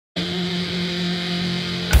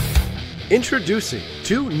Introducing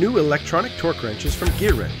two new electronic torque wrenches from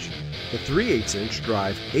GearWrench, the 3/8"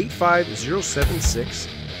 drive 85076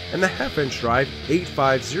 and the 1/2" drive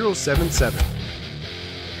 85077.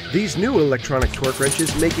 These new electronic torque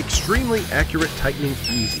wrenches make extremely accurate tightening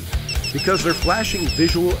easy because their flashing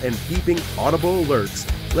visual and beeping audible alerts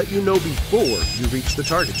let you know before you reach the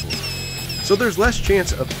target torque. So there's less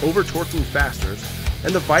chance of over-torquing fasteners,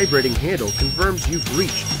 and the vibrating handle confirms you've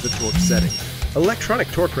reached the torque setting. Electronic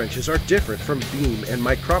torque wrenches are different from beam and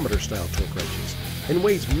micrometer style torque wrenches in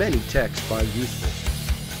ways many techs find useful.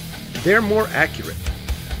 They're more accurate.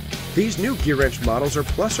 These new GearWrench models are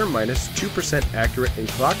plus or minus 2% accurate in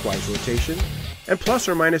clockwise rotation and plus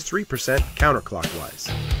or minus 3% counterclockwise.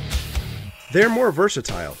 They're more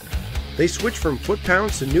versatile. They switch from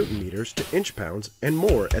foot-pounds to newton-meters to inch-pounds and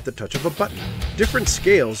more at the touch of a button. Different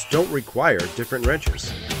scales don't require different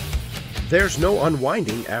wrenches. There's no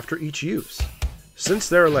unwinding after each use. Since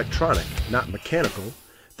they're electronic, not mechanical,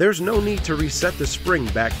 there's no need to reset the spring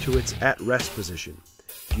back to its at-rest position.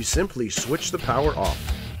 You simply switch the power off.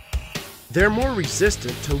 They're more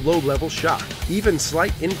resistant to low-level shock. Even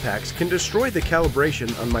slight impacts can destroy the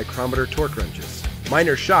calibration on micrometer torque wrenches.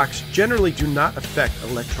 Minor shocks generally do not affect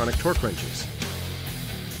electronic torque wrenches.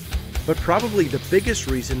 But probably the biggest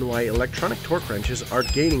reason why electronic torque wrenches are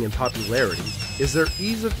gaining in popularity is their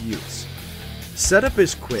ease of use. Setup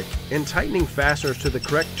is quick and tightening fasteners to the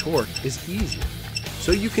correct torque is easier,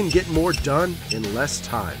 so you can get more done in less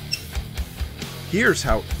time. Here's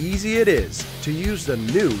how easy it is to use the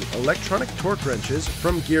new electronic torque wrenches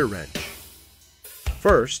from GearWrench.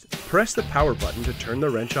 First, press the power button to turn the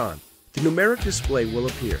wrench on. The numeric display will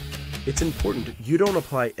appear. It's important you don't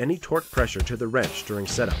apply any torque pressure to the wrench during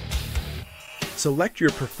setup. Select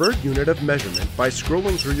your preferred unit of measurement by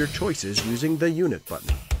scrolling through your choices using the unit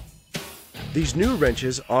button. These new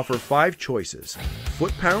wrenches offer 5 choices.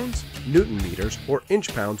 Foot-pounds, newton-meters, or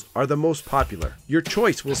inch-pounds are the most popular. Your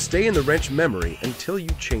choice will stay in the wrench memory until you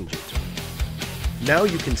change it. Now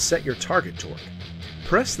you can set your target torque.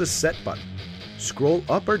 Press the Set button. Scroll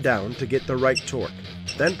up or down to get the right torque.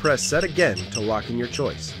 Then press Set again to lock in your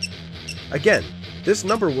choice. Again, this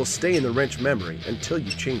number will stay in the wrench memory until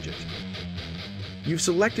you change it. You've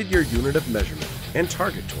selected your unit of measurement and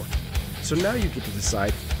target torque. So now you get to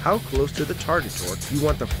decide how close to the target torque you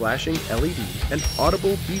want the flashing LED and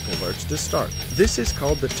audible beep alerts to start. This is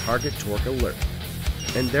called the target torque alert,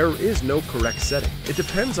 and there is no correct setting. It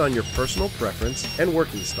depends on your personal preference and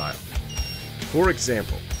working style. For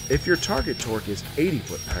example, if your target torque is 80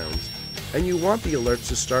 foot-pounds and you want the alerts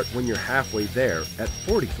to start when you're halfway there at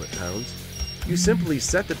 40 foot-pounds, you simply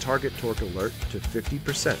set the target torque alert to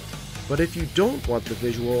 50%. But if you don't want the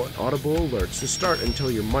visual and audible alerts to start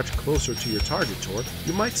until you're much closer to your target torque,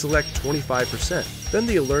 you might select 25%. Then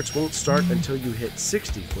the alerts won't start until you hit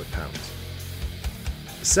 60 foot-pounds.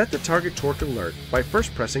 Set the target torque alert by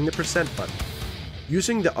first pressing the percent button.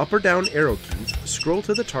 Using the up or down arrow keys, scroll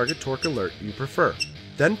to the target torque alert you prefer.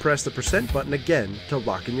 Then press the percent button again to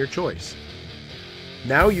lock in your choice.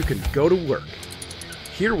 Now you can go to work.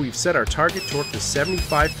 Here we've set our target torque to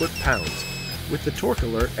 75 foot-pounds, with the torque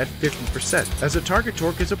alert at 50%. As the target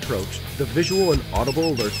torque is approached, the visual and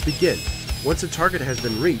audible alerts begin. Once the target has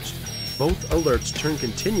been reached, both alerts turn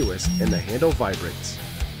continuous and the handle vibrates.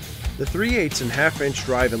 The 3/8 and 1/2"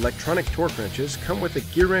 drive electronic torque wrenches come with a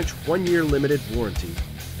GearWrench 1-year limited warranty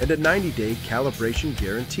and a 90-day calibration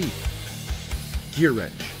guarantee.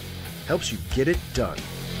 GearWrench helps you get it done.